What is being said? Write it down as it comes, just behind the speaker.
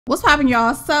What's poppin',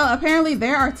 y'all? So apparently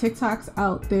there are TikToks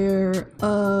out there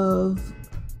of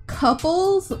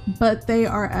couples, but they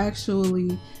are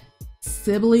actually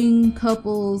sibling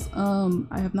couples.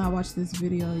 I have not watched this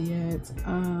video yet.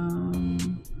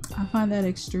 I find that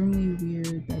extremely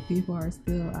weird that people are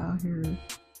still out here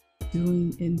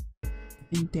doing and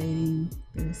dating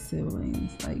their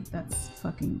siblings. Like, that's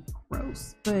fucking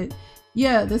gross. But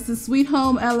yeah, this is Sweet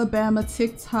Home Alabama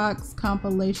TikToks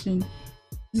compilation.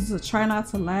 This is a try not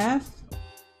to laugh.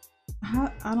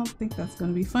 I don't think that's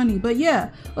gonna be funny, but yeah,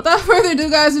 without further ado,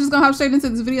 guys, we're just gonna hop straight into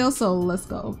this video, so let's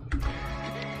go.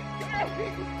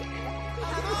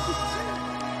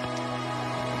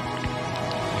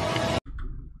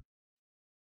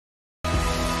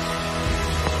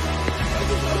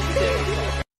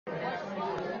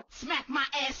 Smack my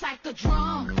ass like the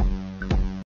drum.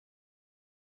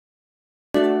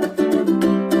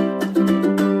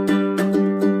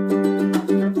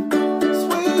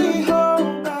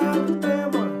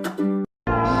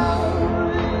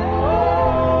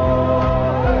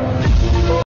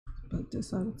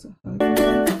 Decided to hug.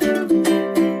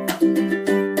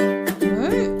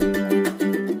 What?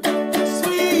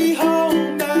 Sweet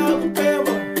home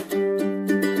Alabama.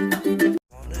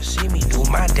 Wanna see me do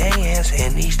my dance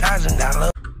in these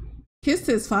 $1,000? Kissed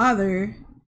his father.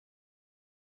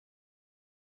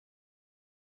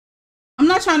 I'm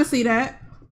not trying to see that.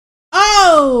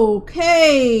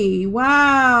 Okay.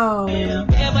 Wow.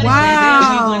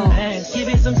 Wow. Give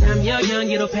it some time, you're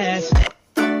young, it'll pass.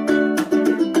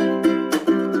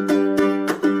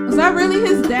 Was that really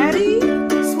his daddy?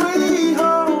 Sweet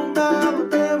home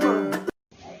Alabama.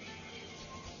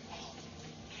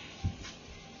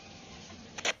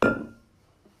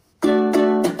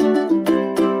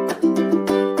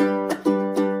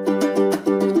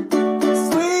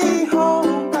 Sweet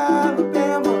home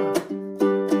Alabama.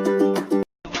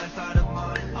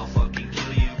 I'll fucking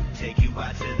kill you. Take you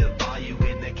out to the bar, you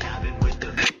in the cabin with the.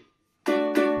 I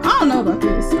don't know about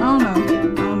this. I don't know.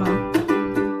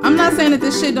 I'm not saying that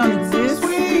this shit don't exist.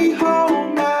 Sweet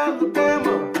home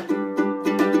Alabama.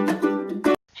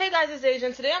 Hey guys, it's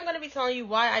Asian. Today I'm going to be telling you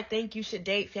why I think you should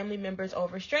date family members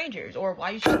over strangers, or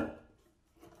why you should.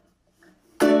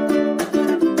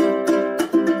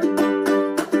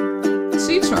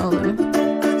 She trolling.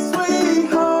 Sweet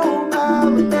home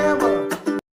Alabama.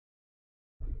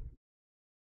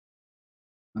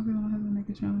 Okay, I don't have to make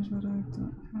a challenge, but I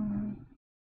don't have.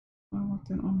 I walked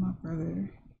in on my brother.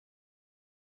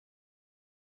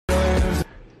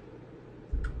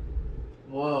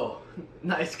 Whoa,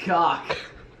 nice cock.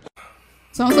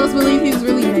 So I'm supposed to believe he was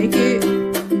really naked?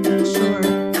 Sure.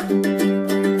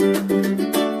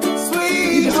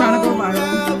 He's just trying to go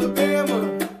viral.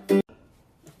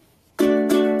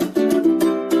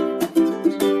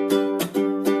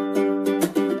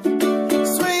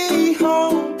 Sweet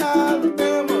home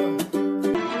Alabama.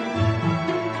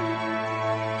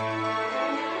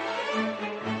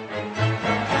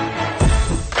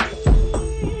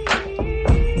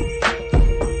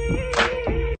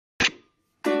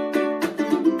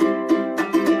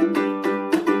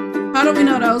 How do we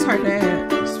know that was her dad?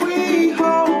 Sweet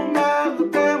home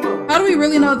Alabama. How do we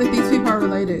really know that these people are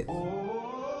related?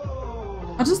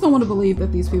 I just don't want to believe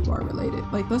that these people are related.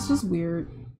 Like, that's just weird.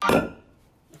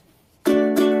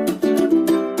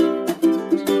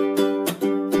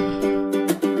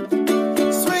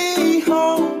 Sweet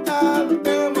home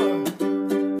Alabama.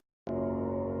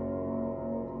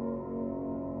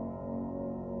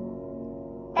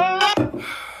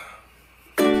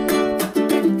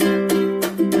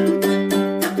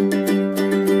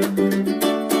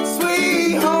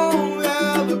 Sweet home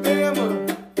Alabama.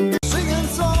 Singing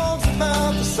songs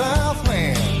about the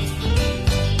Southland.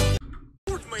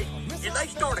 And they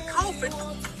started coughing.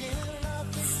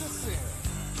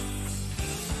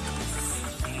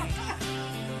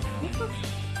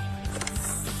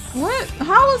 What?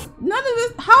 How is none of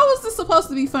this? How is this supposed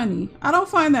to be funny? I don't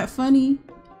find that funny.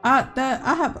 I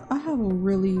have a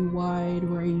really wide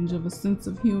range of a sense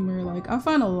of humor. Like, I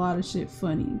find a lot of shit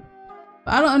funny,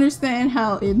 but I don't understand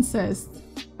how incest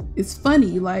is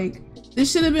funny. Like,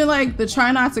 this should have been like the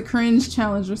try not to cringe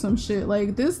challenge or some shit.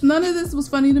 Like, this, none of this was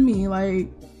funny to me. Like,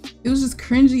 it was just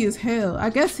cringy as hell. I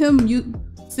guess him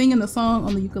singing the song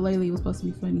on the ukulele was supposed to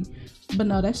be funny, but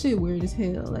no, that shit weird as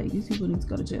hell. Like, these people need to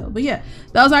go to jail. But yeah,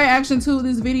 that was my reaction to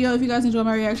this video. If you guys enjoyed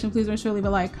my reaction, please make sure to leave a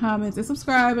like, comment, and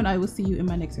subscribe, and I will see you in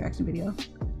my next reaction video.